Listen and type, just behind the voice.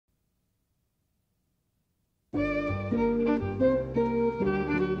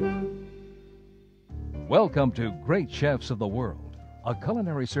Welcome to Great Chefs of the World, a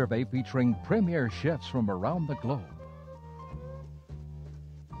culinary survey featuring premier chefs from around the globe.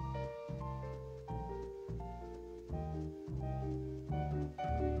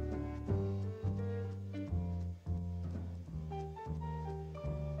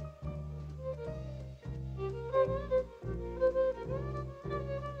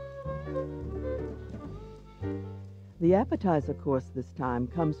 The appetizer course this time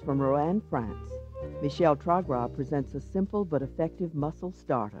comes from Roanne, France. Michel Tragras presents a simple but effective mussel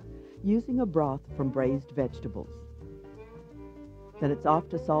starter using a broth from braised vegetables. Then it's off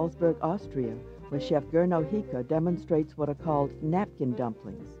to Salzburg, Austria, where Chef Gernot Hieke demonstrates what are called napkin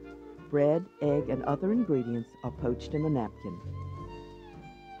dumplings. Bread, egg, and other ingredients are poached in a napkin.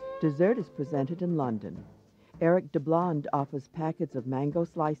 Dessert is presented in London. Eric de Blonde offers packets of mango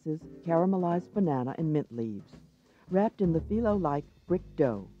slices, caramelized banana, and mint leaves, wrapped in the phyllo-like brick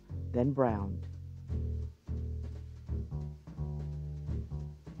dough, then browned.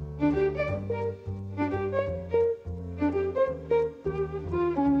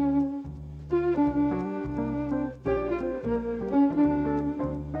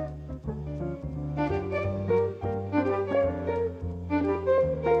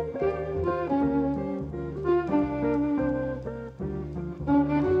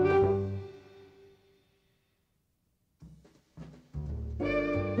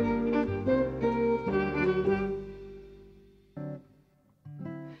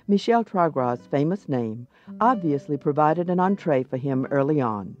 Michel Tragras' famous name obviously provided an entree for him early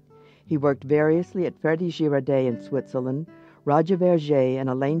on. He worked variously at Freddy Girardet in Switzerland, Roger Verger and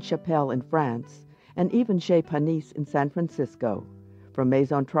Alain Chapelle in France, and even Chez Panisse in San Francisco. From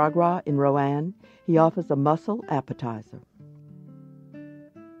Maison Tragras in Roanne, he offers a mussel appetizer.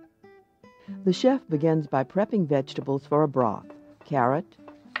 The chef begins by prepping vegetables for a broth: carrot,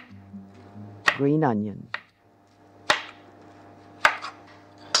 green onion.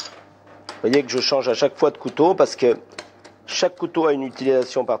 Vous voyez que je change à chaque fois de couteau parce que chaque couteau a une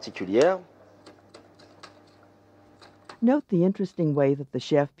utilisation particulière. Note the interesting way that the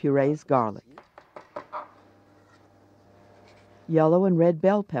chef purees garlic. Yellow and red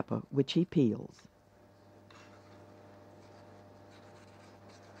bell pepper, which he peels.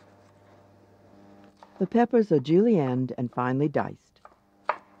 The peppers are julienned and finely diced.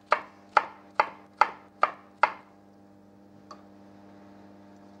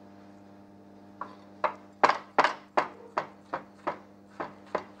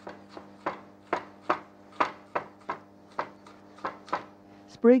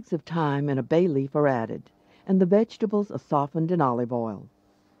 Sprigs of thyme and a bay leaf are added, and the vegetables are softened in olive oil.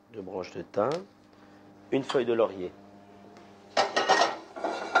 2 branches de thym, une feuille de laurier.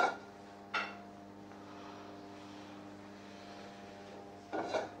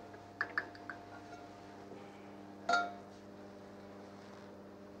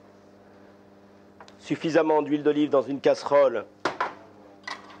 Suffisamment d'huile d'olive dans une casserole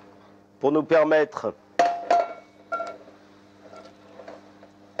pour nous permettre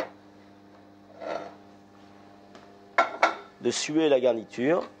de suer la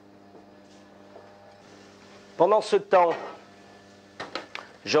garniture. Pendant ce temps,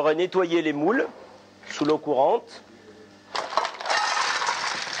 j'aurai nettoyé les moules sous l'eau courante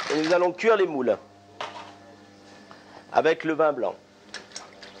et nous allons cuire les moules avec le vin blanc.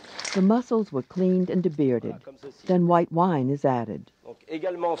 The mussels were cleaned and debearded. Then white wine is added. Donc,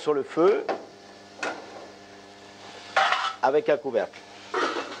 également sur le feu avec un couvercle.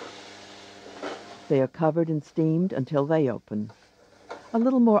 They are covered and steamed until they open. A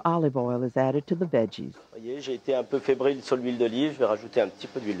little more olive oil is added to the veggies. Vous voyez, j'ai été un peu fébrile sur l'huile d'olive. Je vais rajouter un petit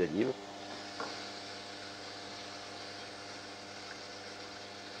peu d'huile d'olive.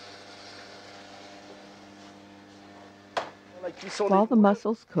 While the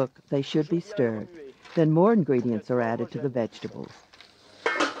mussels cook, they should be stirred. Then more ingredients are added to the vegetables.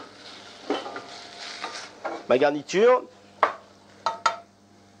 Ma garniture,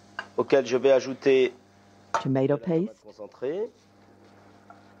 auquel je vais ajouter tomato paste, concentré,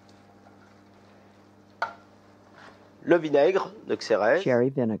 le vinaigre de Xérès, cherry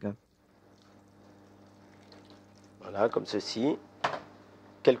vinegar. Voilà, comme ceci.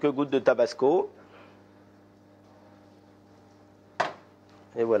 Quelques gouttes de tabasco.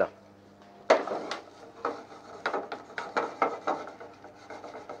 Et voilà.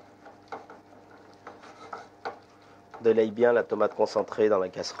 On délaye bien la tomate concentrée dans la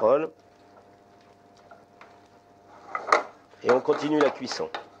casserole. Et on continue la cuisson.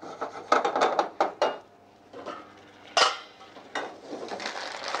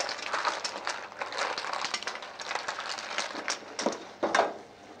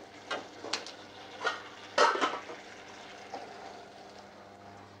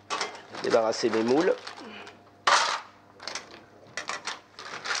 débarrasser mes moules.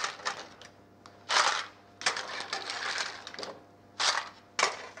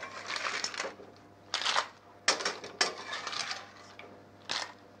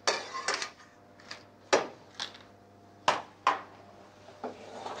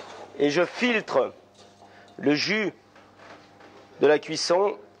 Et je filtre le jus de la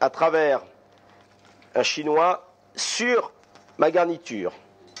cuisson à travers un chinois sur ma garniture.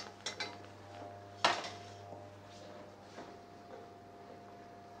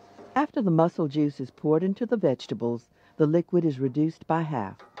 After the mussel juice is poured into the vegetables, the liquid is reduced by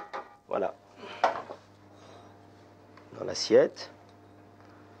half. Voilà. Dans l'assiette.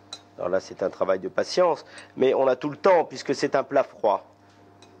 Alors là, c'est un travail de patience, mais on a tout le temps puisque c'est un plat froid.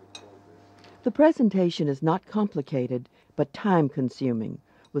 The presentation is not complicated, but time-consuming,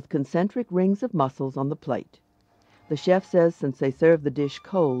 with concentric rings of mussels on the plate. The chef says since they serve the dish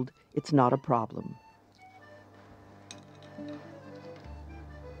cold, it's not a problem.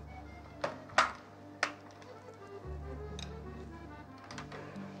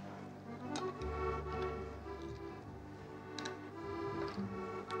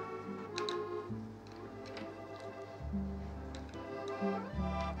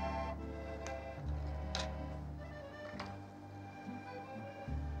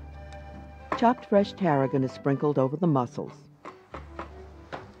 Chopped fresh tarragon is sprinkled over the mussels.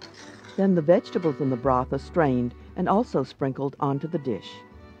 Then the vegetables in the broth are strained and also sprinkled onto the dish.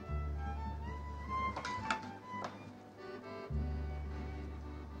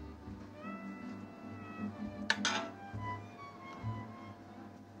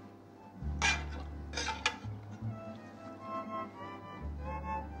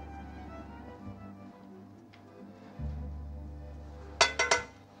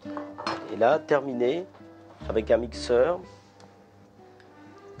 Et là, terminé avec un mixeur.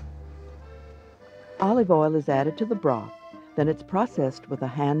 Olive oil is added to the broth, then it's processed with a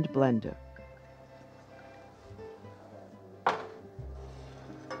hand blender.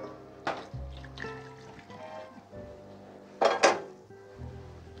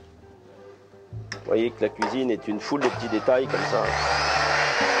 Vous voyez que la cuisine est une foule de petits détails comme ça.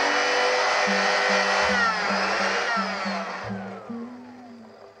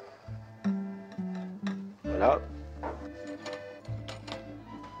 Voilà.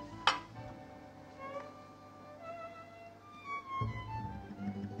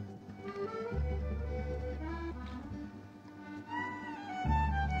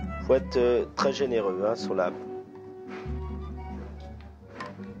 Faut être très généreux sur la...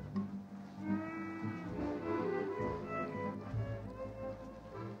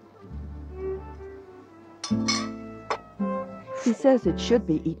 He says it should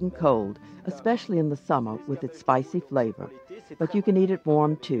be eaten cold, especially in the summer with its spicy flavor. But you can eat it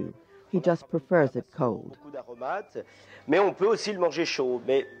warm too. He just prefers it cold. Beaucoup d'aromates, mais on peut aussi le manger chaud.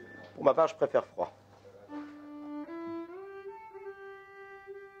 Mais pour ma part, je préfère froid.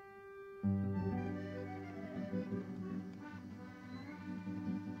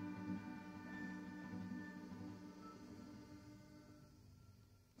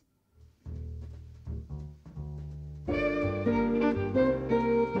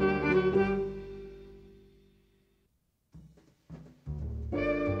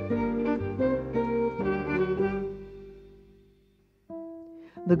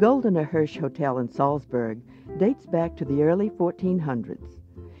 The Goldener Hirsch Hotel in Salzburg dates back to the early 1400s.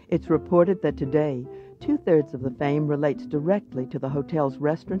 It's reported that today, 2/3 of the fame relates directly to the hotel's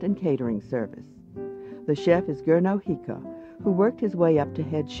restaurant and catering service. The chef is Gernot Hicke, who worked his way up to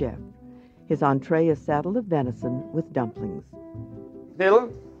head chef. His entree is saddle of venison with dumplings.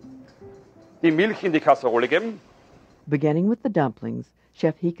 Knädel, die Milch in die Kasserole geben. Beginning with the dumplings,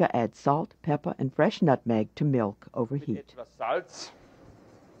 Chef Hicke adds salt, pepper, and fresh nutmeg to milk over heat. Etwas Salz.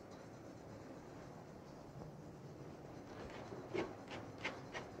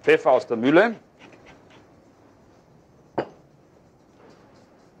 Pfeffer aus der Mühle.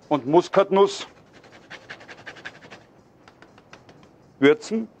 Und Muskatnuss.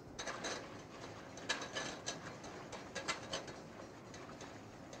 Würzen.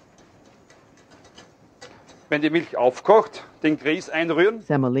 Wenn die Milch aufkocht, den Grieß einrühren.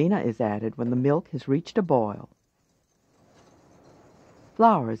 Semolina is added when the milk has reached a boil.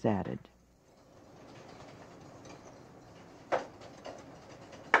 Flour is added.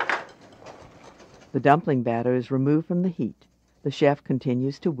 The dumpling batter is removed from the heat. The chef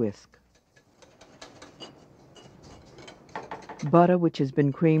continues to whisk. Butter, which has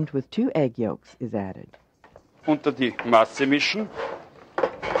been creamed with 2 egg yolks, is added. Unter die Masse mischen.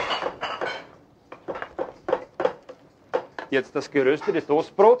 Jetzt das geröstete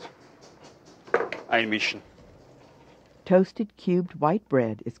Toastbrot. einmischen. Toasted cubed white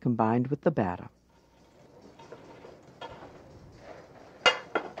bread is combined with the batter.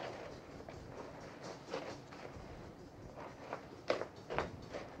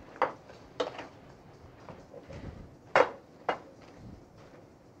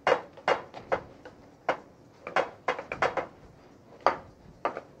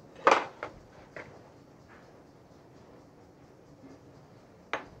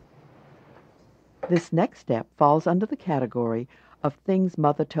 This next step falls under the category of things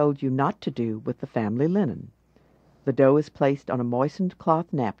Mother told you not to do with the family linen. The dough is placed on a moistened cloth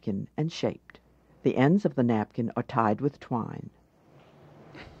napkin and shaped. The ends of the napkin are tied with twine.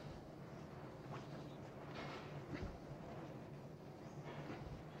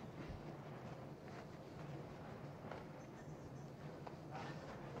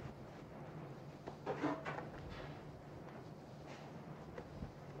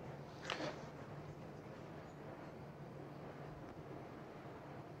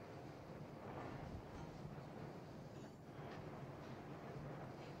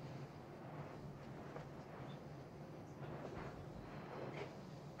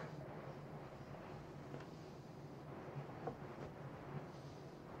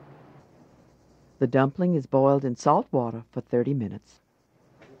 The dumpling is boiled in salt water for 30 minutes.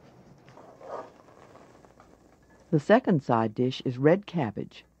 The second side dish is red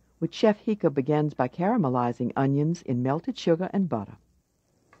cabbage, which Chef Hika begins by caramelizing onions in melted sugar and butter.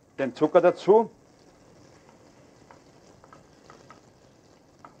 Den Zucker dazu.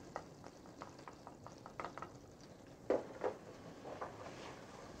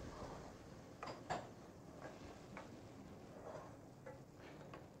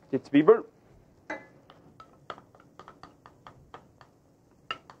 Die Zwiebel.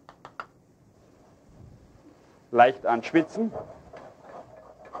 Leicht anschwitzen.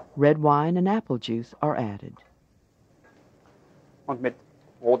 Red wine and apple juice are added. Und mit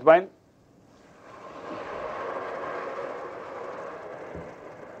Rotwein.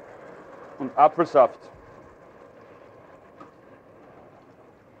 Und Apfelsaft.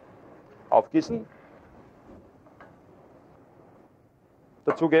 Aufgießen.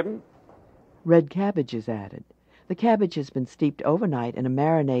 Dazugeben. Red cabbage is added. The cabbage has been steeped overnight in a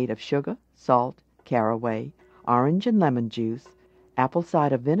marinade of sugar, salt, caraway, orange and lemon juice, apple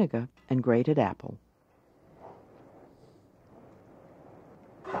cider vinegar, and grated apple.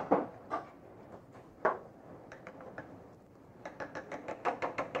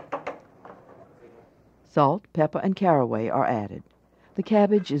 Salt, pepper, and caraway are added. The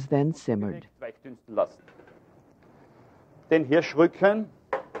cabbage is then simmered. Weichdünsten lassen. Den Hirschrücken.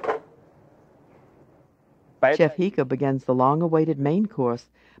 Chef Hika begins the long-awaited main course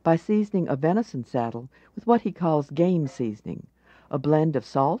by seasoning a venison saddle with what he calls game seasoning, a blend of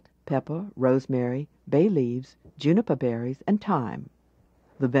salt, pepper, rosemary, bay leaves, juniper berries, and thyme.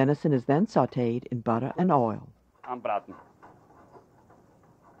 The venison is then sautéed in butter and oil. Anbraten.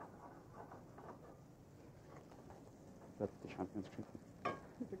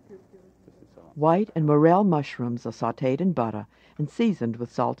 White and morel mushrooms are sautéed in butter and seasoned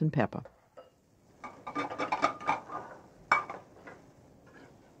with salt and pepper.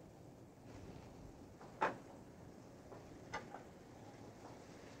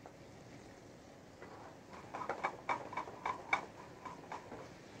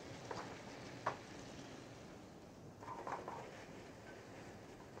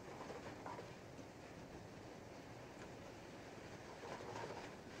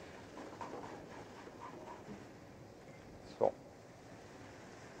 So.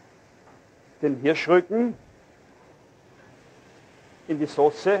 Den Hirschrücken in die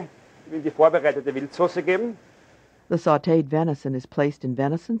Soße, in die vorbereitete Wildsoße geben. The sautéed venison is placed in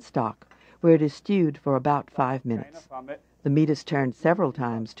venison stock, where it is stewed for about 5 minutes. The meat is turned several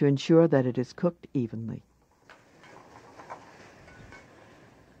times to ensure that it is cooked evenly.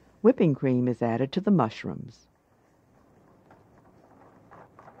 Whipping cream is added to the mushrooms.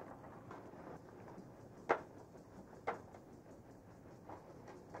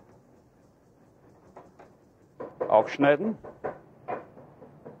 Aufschneiden.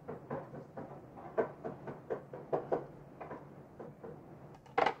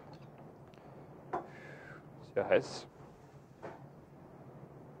 Sehr heiß.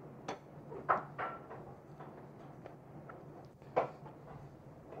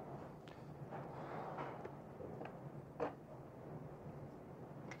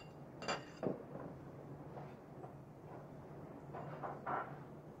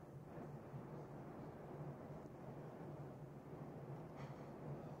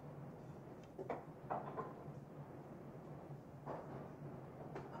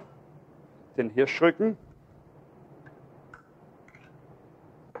 den Hirschrücken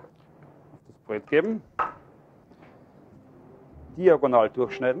auf das Brett geben, diagonal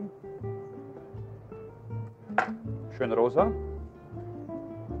durchschneiden, schön rosa,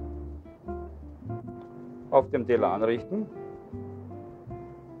 auf dem Teller anrichten,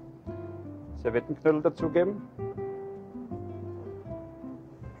 Servettenknödel dazugeben,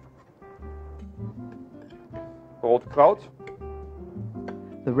 Rotkraut,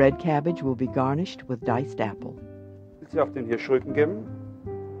 The red cabbage will be garnished with diced apple. sie auf den Hirschrücken geben,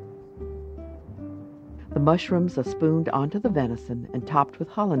 The mushrooms are spooned onto the venison and topped with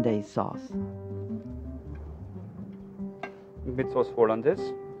hollandaise sauce. und mit Sauce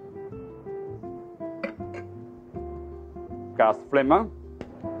Hollandaise, Gastflemmer,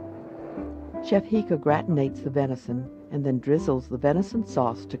 Chef Hika gratinates the venison and then drizzles the venison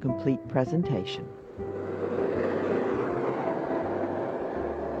sauce to complete presentation.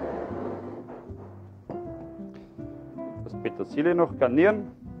 das Petersilie noch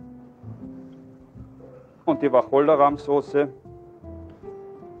garnieren und die Wacholderrahmsoße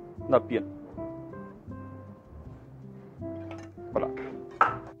nappieren. Voilà.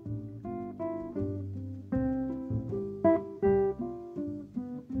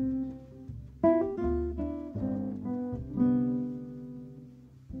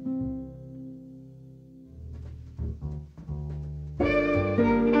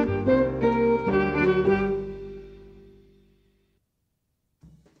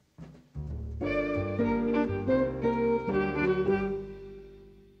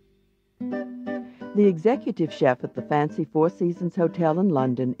 The executive chef at the fancy Four Seasons Hotel in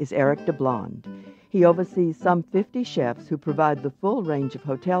London is Eric de Blonde. He oversees some 50 chefs who provide the full range of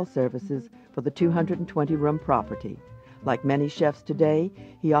hotel services for the 220-room property. Like many chefs today,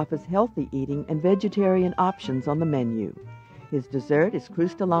 he offers healthy eating and vegetarian options on the menu. His dessert is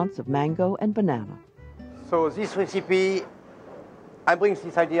croustillantes of mango and banana. So this recipe, I bring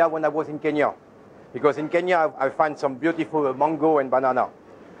this idea when I was in Kenya, because in Kenya I find some beautiful mango and banana.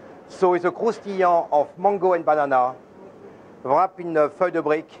 So it's a croustillant of mango and banana, wrapped in a feuille de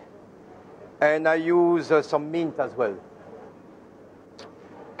brique, and I use some mint as well.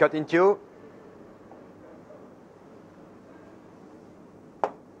 Cut in two.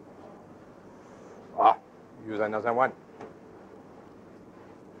 Use another one.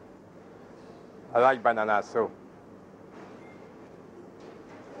 I like banana, so.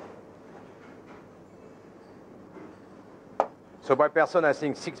 So by person, I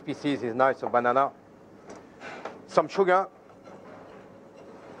think 6 pieces is nice of banana. Some sugar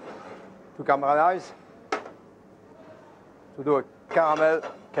to caramelize. To do a caramel,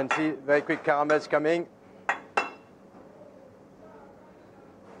 can see very quick caramels coming.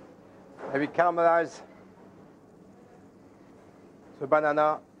 And we caramelize the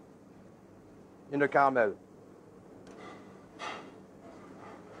banana in the caramel.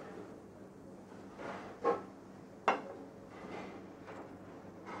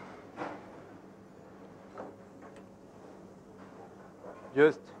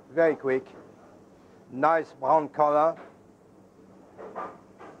 Just very quick, nice brown color.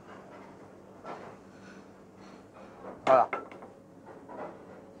 Voilà.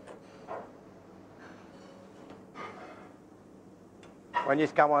 When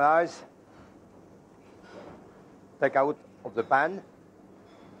it's caramelized, take out of the pan.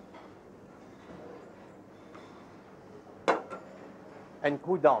 And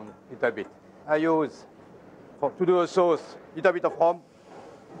cool down a little bit. I use, to do a sauce, a little bit of rum.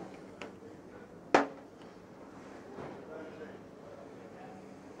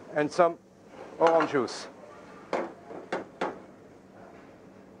 And some orange juice.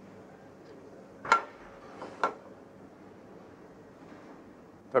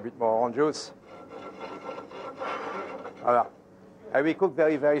 A bit more orange juice. Voilà. And we cook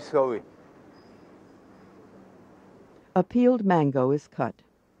very, very slowly. A peeled mango is cut.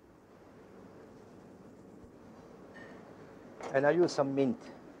 And I use some mint,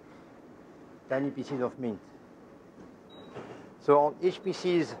 tiny pieces of mint. So on each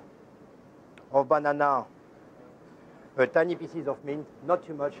pieces of banana, tiny pieces of mint, not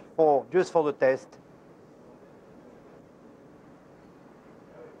too much, just for the taste.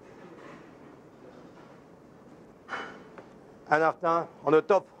 And after, on the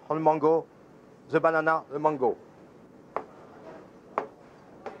top, on the mango, the banana, the mango.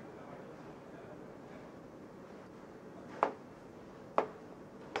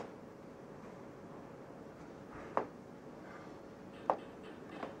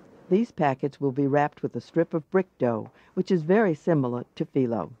 These packets will be wrapped with a strip of brick dough, which is very similar to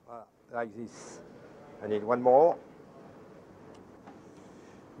phyllo. Like this. I need one more.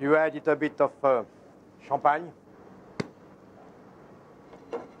 You add a little bit of champagne,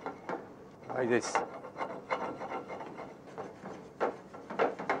 like this.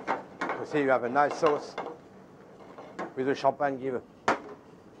 You see, you have a nice sauce with the champagne given.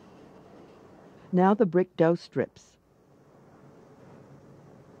 Now the brick dough strips.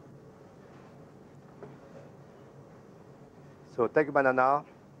 So take a banana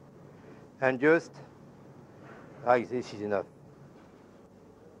and just like this is enough.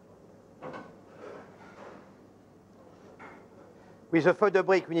 With the feuille de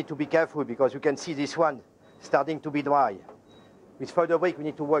brique, we need to be careful because you can see this one starting to be dry. With feuille de brique, we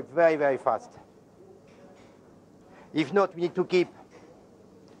need to work very, very fast. If not, we need to keep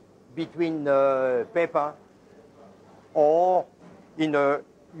between paper or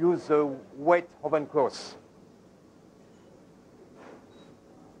use a wet oven cloth.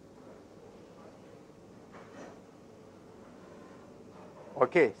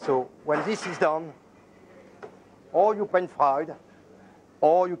 Okay, so when this is done, or you pan fried,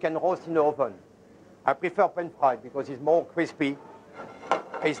 or you can roast in the oven. I prefer pan fried because it's more crispy,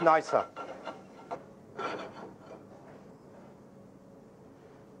 it's nicer.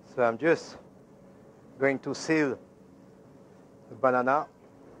 So I'm just going to seal the banana.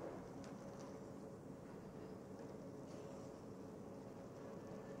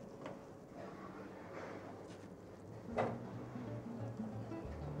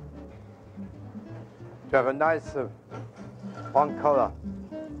 To have a nice brown color.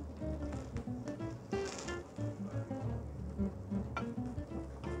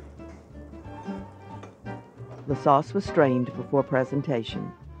 The sauce was strained before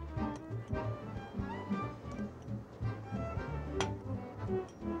presentation.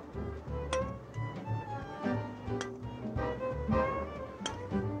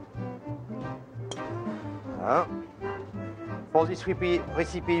 For this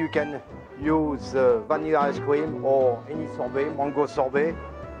recipe, you can use vanilla ice cream or any sorbet, mango sorbet.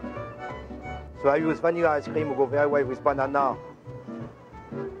 So I use vanilla ice cream, will go very well with banana.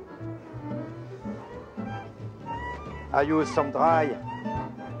 I use some dry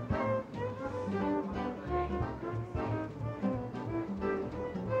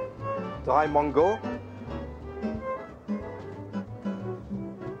mango.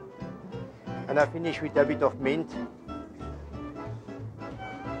 And I finish with a bit of mint.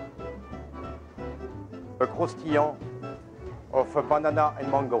 A croustillant of banana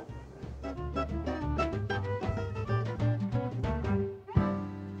and mango.